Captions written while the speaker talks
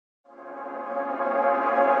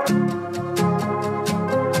We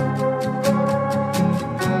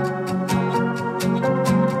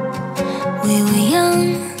were young,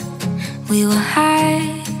 we were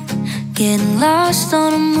high, getting lost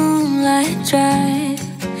on a moonlight drive.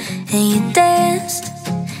 And you danced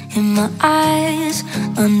in my eyes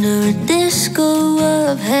under a disco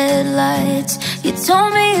of headlights. You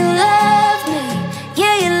told me you loved me,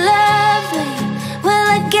 yeah, you loved me. Well,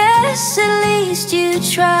 I guess at least you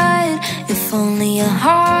tried. If only a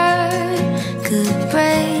heart could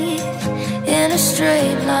break in a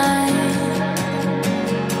straight line.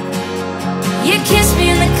 You kissed me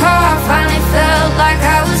in the car, finally felt like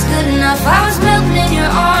I was good enough. I was melting in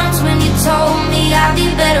your arms when you told me I'd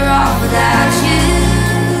be better off without you.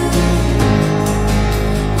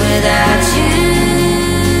 Without you.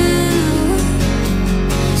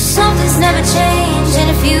 Something's never changed, and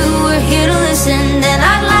if you were here to listen, then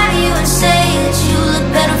I'd lie to you and say that you look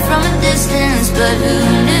better from a distance. But who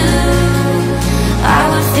knew I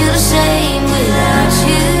would feel the same without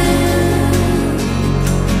you?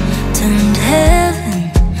 Turned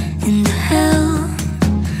heaven into hell,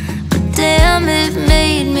 but damn, it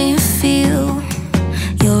made me feel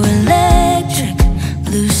your electric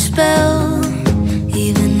blue spell,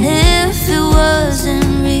 even if it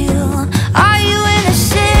wasn't real. Are you in the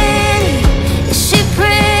city? Is she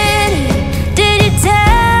pretty? Did you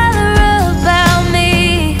tell her about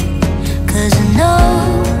me? 'Cause I know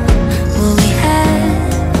what we had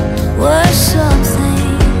was something.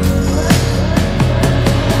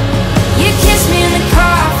 You kissed me in the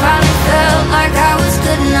car, finally felt like I was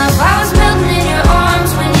good enough. I was melting in your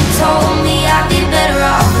arms when you told me I'd be better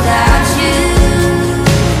off without you.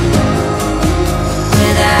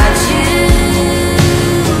 Without you.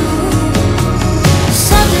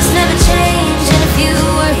 Something's never changed, and if you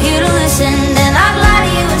were here to listen, then I'd lie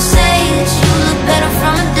to you and say that you look better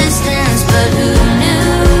from a distance. But who knew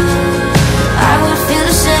I would feel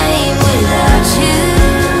the same without you?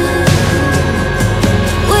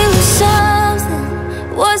 We were something,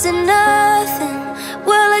 wasn't nothing.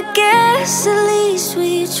 Well, I guess at least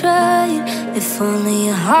we tried. If only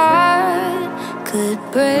a heart could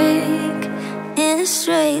break in a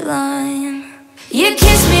straight line. You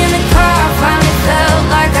kissed me in the car, finally felt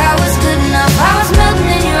like I was good enough. I was